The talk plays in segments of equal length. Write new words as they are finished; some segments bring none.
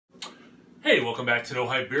Hey, welcome back to No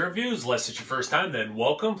Hype Beer Reviews. Unless it's your first time, then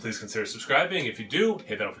welcome. Please consider subscribing. If you do,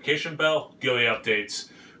 hit the notification bell, get the updates.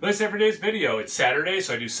 Release every day's video. It's Saturday,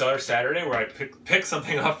 so I do Cellar Saturday, where I pick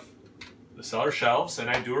something off the Cellar shelves and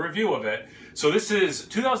I do a review of it. So this is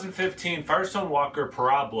 2015 Firestone Walker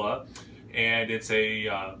Parabola, and it's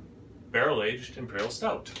a barrel-aged Imperial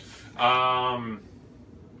Stout.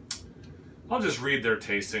 I'll just read their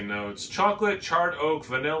tasting notes. Chocolate, charred oak,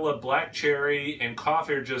 vanilla, black cherry, and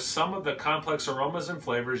coffee are just some of the complex aromas and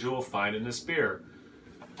flavors you will find in this beer.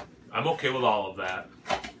 I'm okay with all of that.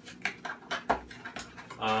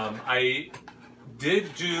 I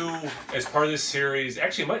did do, as part of this series,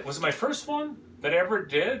 actually, was it my first one that I ever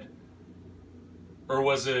did? Or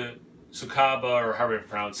was it Sukaba, or however you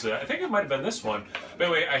pronounce it? I think it might have been this one. But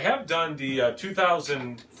anyway, I have done the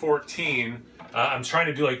 2014. I'm trying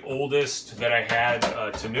to do like oldest that I had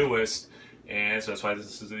to newest, and so that's why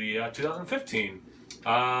this is the 2015.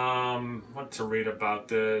 What to read about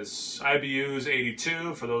this? IBU's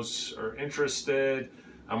 82 for those who are interested.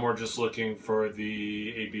 I'm more just looking for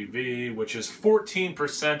the ABV, which is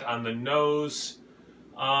 14% on the nose.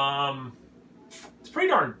 It's pretty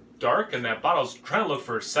darn dark in that bottle. I was trying to look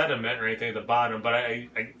for sediment or anything at the bottom, but I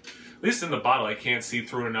at least in the bottle I can't see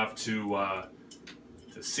through enough to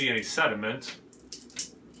see any sediment.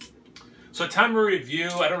 So time of review,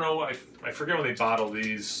 I don't know, I forget when they bottle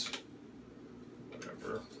these.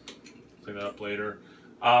 Whatever, clean that up later.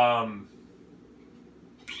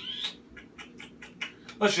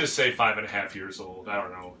 Let's just say 5.5 years old. I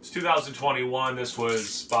don't know. It's 2021. This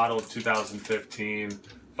was bottled 2015.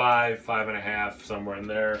 5.5, somewhere in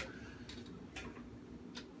there.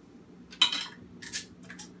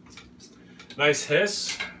 Nice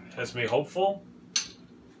hiss. Has me hopeful.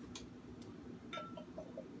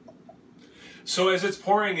 So as it's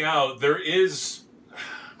pouring out, there is,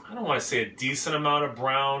 I don't want to say a decent amount of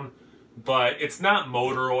brown, but it's not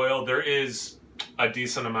motor oil. There is a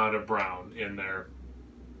decent amount of brown in there.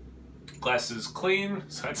 Glass is clean,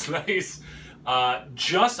 so that's nice.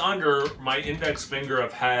 Just under my index finger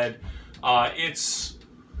of head, it's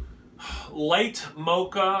light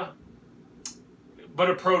mocha, but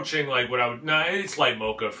approaching like what I would, no, it's light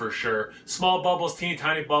mocha for sure. Small bubbles, teeny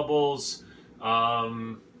tiny bubbles,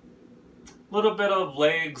 little bit of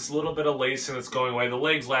legs, little bit of lacing that's going away. The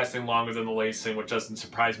legs lasting longer than the lacing, which doesn't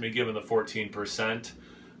surprise me given the 14%.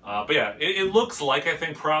 But yeah, it looks like I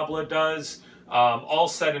think Parabola does. All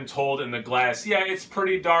said and told in the glass, yeah, it's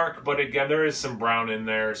pretty dark, but again, there is some brown in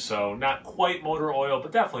there, so not quite motor oil,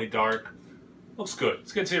 but definitely dark. Looks good.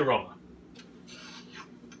 Let's get to the aroma.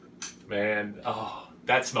 Man, oh,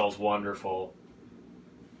 that smells wonderful.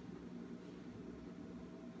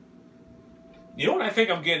 You know what I think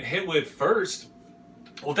I'm getting hit with first?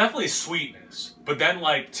 Well, definitely sweetness, but then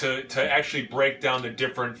like to actually break down the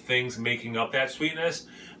different things making up that sweetness,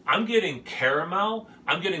 I'm getting caramel,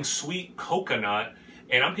 I'm getting sweet coconut,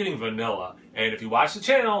 and I'm getting vanilla. And if you watch the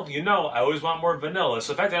channel, you know I always want more vanilla.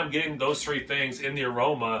 So the fact that I'm getting those three things in the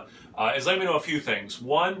aroma is letting me know a few things.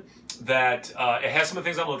 One, that it has some of the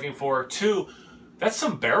things I'm looking for. Two, that's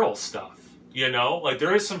some barrel stuff. You know, like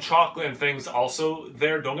there is some chocolate and things also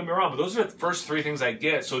there, don't get me wrong, but those are the first three things I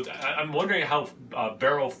get. So I'm wondering how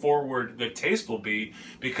barrel forward the taste will be,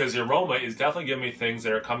 because the aroma is definitely giving me things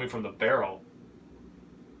that are coming from the barrel.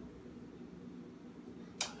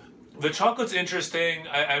 The chocolate's interesting.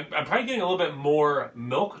 I'm probably getting a little bit more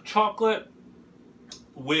milk chocolate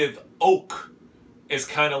with oak is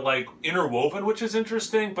kind of like interwoven, which is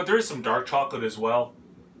interesting, but there is some dark chocolate as well.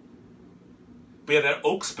 But yeah, that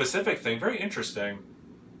oak specific thing, very interesting.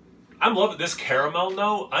 I'm loving this caramel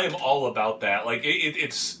note. I am all about that. Like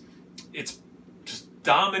it's just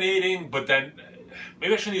dominating, but then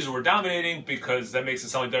maybe I shouldn't use the word dominating because that makes it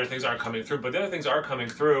sound like the other things aren't coming through, but the other things are coming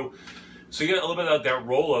through. So you get a little bit of that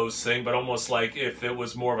Rolos thing, but almost like if it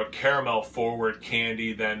was more of a caramel forward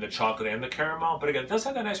candy than the chocolate and the caramel. But again, it does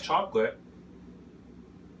have that nice chocolate.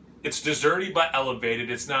 It's desserty but elevated.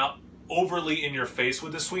 It's not overly in your face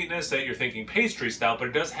with the sweetness that you're thinking pastry stout, but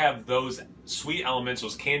it does have those sweet elements,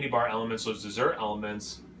 those candy bar elements, those dessert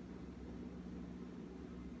elements.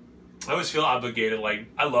 I always feel obligated, like,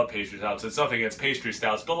 I love pastry stouts. It's nothing against pastry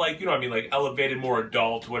stouts, but like, you know what I mean, like elevated, more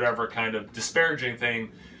adult, whatever kind of disparaging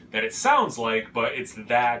thing that it sounds like, but it's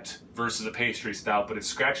that versus a pastry stout, but it's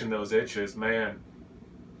scratching those itches, man.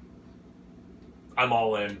 I'm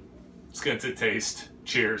all in. It's good to taste.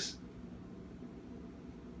 Cheers.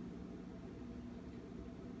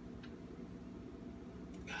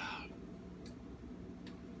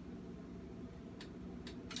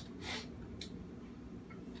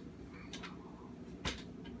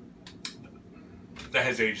 That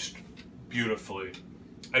has aged beautifully.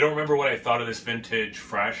 I don't remember what I thought of this vintage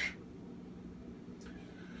fresh.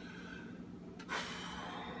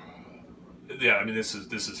 Yeah, I mean, this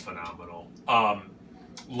is phenomenal.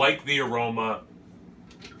 Like the aroma,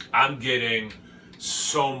 I'm getting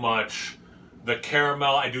so much. The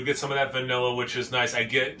caramel, I do get some of that vanilla, which is nice. I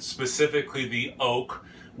get specifically the oak,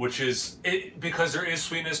 which is, because there is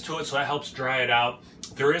sweetness to it, so that helps dry it out.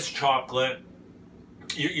 There is chocolate.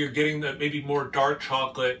 You're getting the maybe more dark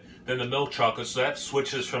chocolate than the milk chocolate, so that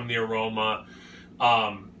switches from the aroma.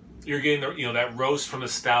 You're getting the, that roast from the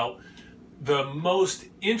stout. The most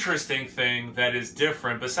interesting thing that is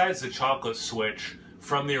different, besides the chocolate switch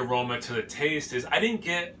from the aroma to the taste, is I didn't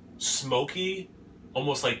get smoky,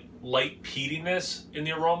 almost like light peatiness in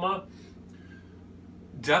the aroma.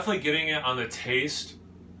 Definitely getting it on the taste.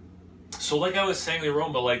 So like I was saying, the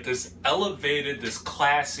aroma, like this elevated, this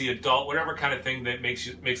classy adult, whatever kind of thing that makes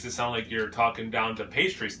it sound like you're talking down to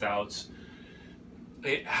pastry stouts.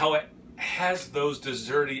 How it has those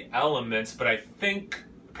desserty elements, but I think,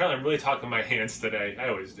 apparently I'm really talking my hands today. I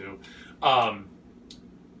always do. I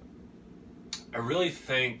really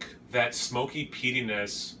think that smoky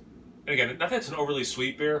peatiness, and again, not that it's an overly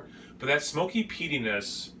sweet beer, but that smoky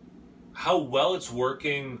peatiness, how well it's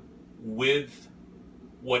working with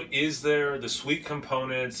what is there, the sweet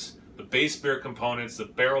components, the base beer components, the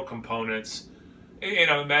barrel components, and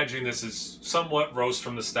I'm imagining this is somewhat roast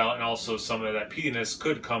from the stout, and also some of that peatiness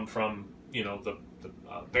could come from, the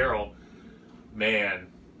barrel. Man,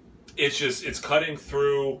 it's cutting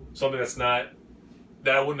through something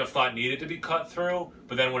that I wouldn't have thought needed to be cut through,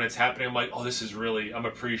 but then when it's happening, I'm like, oh, this is really, I'm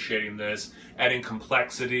appreciating this, adding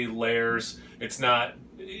complexity, layers. It's not,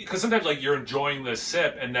 because sometimes like you're enjoying the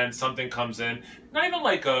sip and then something comes in, not even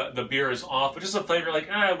like the beer is off, but just a flavor like,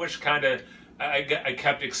 I wish I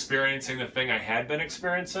kept experiencing the thing I had been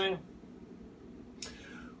experiencing.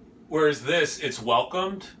 Whereas this, it's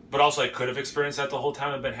welcomed, but also I could have experienced that the whole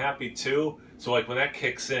time and been happy too. So like when that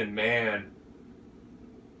kicks in, man,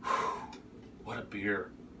 whew, what a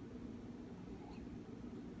beer.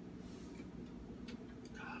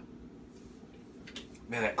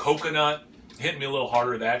 Man, that coconut hit me a little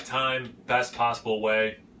harder that time. Best possible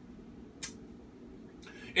way.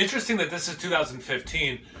 Interesting that this is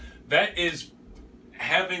 2015. That is,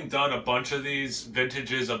 having done a bunch of these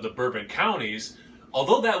vintages of the Bourbon Counties,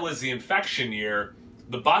 although that was the infection year,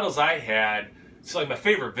 the bottles I had, it's like my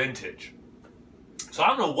favorite vintage. So I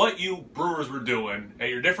don't know what you brewers were doing at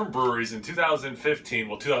your different breweries in 2015,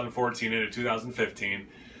 well 2014 into 2015,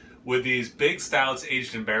 with these big stouts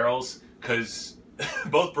aged in barrels, because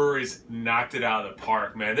both breweries knocked it out of the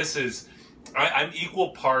park, man. This is, I'm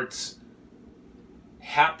equal parts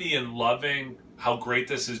happy and loving how great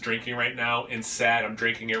this is drinking right now, and sad I'm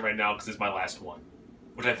drinking it right now because it's my last one,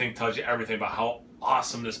 which I think tells you everything about how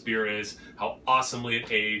awesome this beer is, how awesomely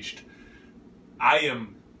it aged. I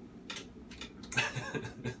am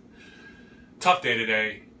tough day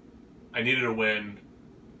today. I needed a win.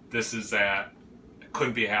 This is that. I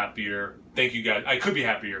couldn't be happier. Thank you guys. I could be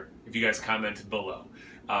happier if you guys commented below.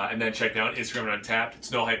 And then check out Instagram and Untapped.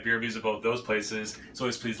 It's No Hype Beer Reviews at both those places. So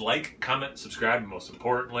always please like, comment, subscribe, and most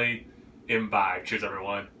importantly, imbibe. Cheers,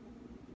 everyone.